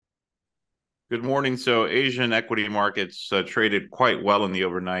Good morning. So Asian equity markets traded quite well in the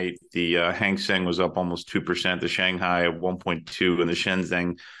overnight. The Hang Seng was up almost 2%, the Shanghai at 1.2, and the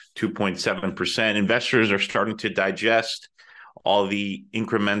Shenzhen 2.7%. Investors are starting to digest all the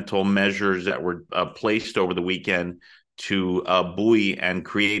incremental measures that were placed over the weekend to buoy and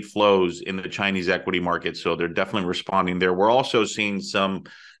create flows in the Chinese equity market. So they're definitely responding there. We're also seeing some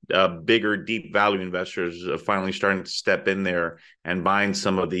bigger, deep value investors finally starting to step in there and buying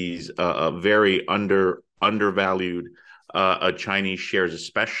some of these very undervalued Chinese shares,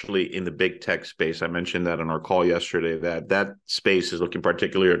 especially in the big tech space. I mentioned that on our call yesterday, that space is looking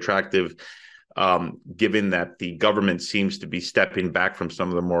particularly attractive, given that the government seems to be stepping back from some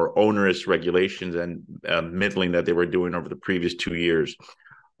of the more onerous regulations and middling that they were doing over the previous 2 years.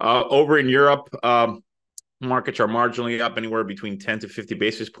 Over in Europe, markets are marginally up anywhere between 10 to 50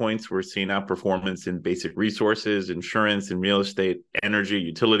 basis points. We're seeing outperformance in basic resources, insurance, and real estate, energy,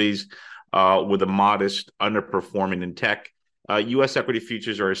 utilities, with a modest underperforming in tech. U.S. equity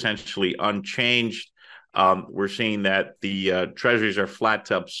futures are essentially unchanged. We're seeing that the treasuries are flat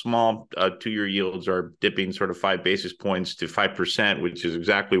to up small. Two-year yields are dipping sort of 5 basis points to 5%, which is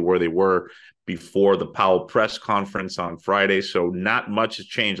exactly where they were before the Powell press conference on Friday. So not much has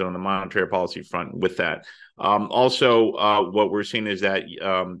changed on the monetary policy front with that. What we're seeing is that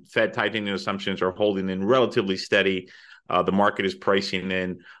Fed tightening assumptions are holding in relatively steady. The market is pricing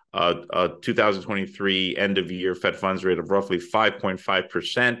in 2023 end of year Fed funds rate of roughly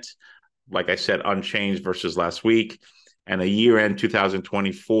 5.5%. Like I said, unchanged versus last week, and a year-end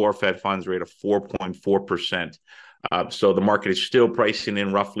 2024 Fed funds rate of 4.4%. So the market is still pricing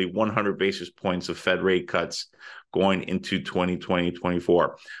in roughly 100 basis points of Fed rate cuts going into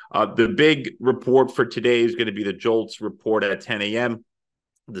 2024. The big report for today is going to be the JOLTS report at 10 a.m.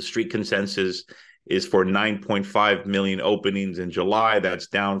 The street consensus is for 9.5 million openings in July. That's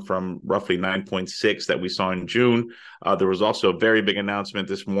down from roughly 9.6 that we saw in June. There was also a very big announcement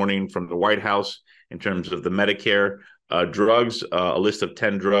this morning from the White House in terms of the Medicare drugs. A list of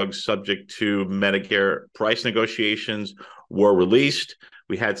 10 drugs subject to Medicare price negotiations were released.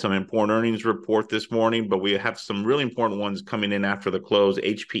 We had some important earnings report this morning, but we have some really important ones coming in after the close: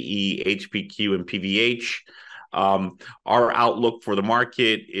 HPE, HPQ, and PVH. Our outlook for the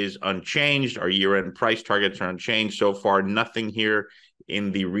market is unchanged. Our year-end price targets are unchanged. So far, nothing here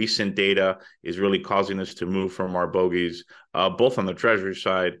in the recent data is really causing us to move from our bogeys, both on the Treasury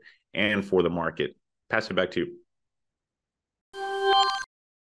side and for the market. Pass it back to you.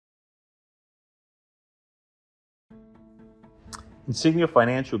 Insignia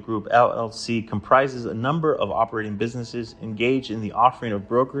Financial Group, LLC, comprises a number of operating businesses engaged in the offering of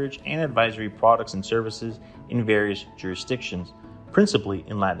brokerage and advisory products and services in various jurisdictions, principally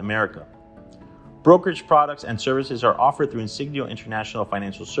in Latin America. Brokerage products and services are offered through Insignia International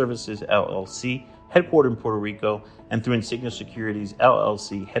Financial Services, LLC, headquartered in Puerto Rico, and through Insignia Securities,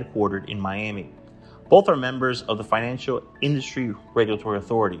 LLC, headquartered in Miami. Both are members of the Financial Industry Regulatory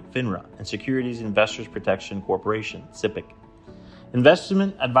Authority, FINRA, and Securities Investors Protection Corporation, SIPC.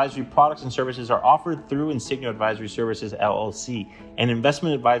 Investment advisory products and services are offered through Insignia Advisory Services, LLC, an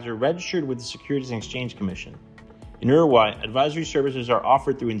investment advisor registered with the Securities and Exchange Commission. In Uruguay, advisory services are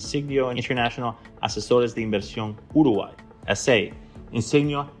offered through Insignia International Asesores de Inversión Uruguay, SA,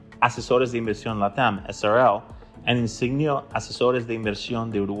 Insignia Asesores de Inversión Latam, SRL, and Insignia Asesores de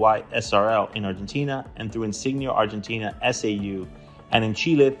Inversión de Uruguay, SRL, in Argentina, and through Insignia Argentina, SAU, and in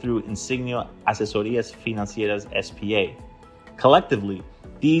Chile through Insignia Asesorías Financieras, SPA. Collectively,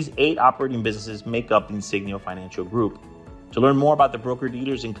 these 8 operating businesses make up the Insignia Financial Group. To learn more about the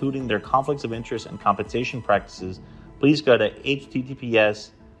broker-dealers, including their conflicts of interest and compensation practices, please go to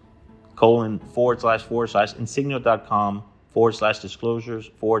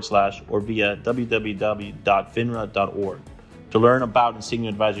https://insignia.com/disclosures/ or via www.finra.org. To learn about Insignia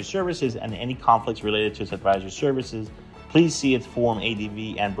Advisory Services and any conflicts related to its advisory services, please see its Form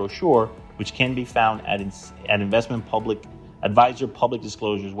ADV and brochure, which can be found at Investment Advisor Public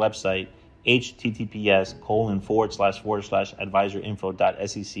Disclosures website,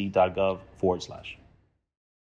 https://advisorinfo.sec.gov/.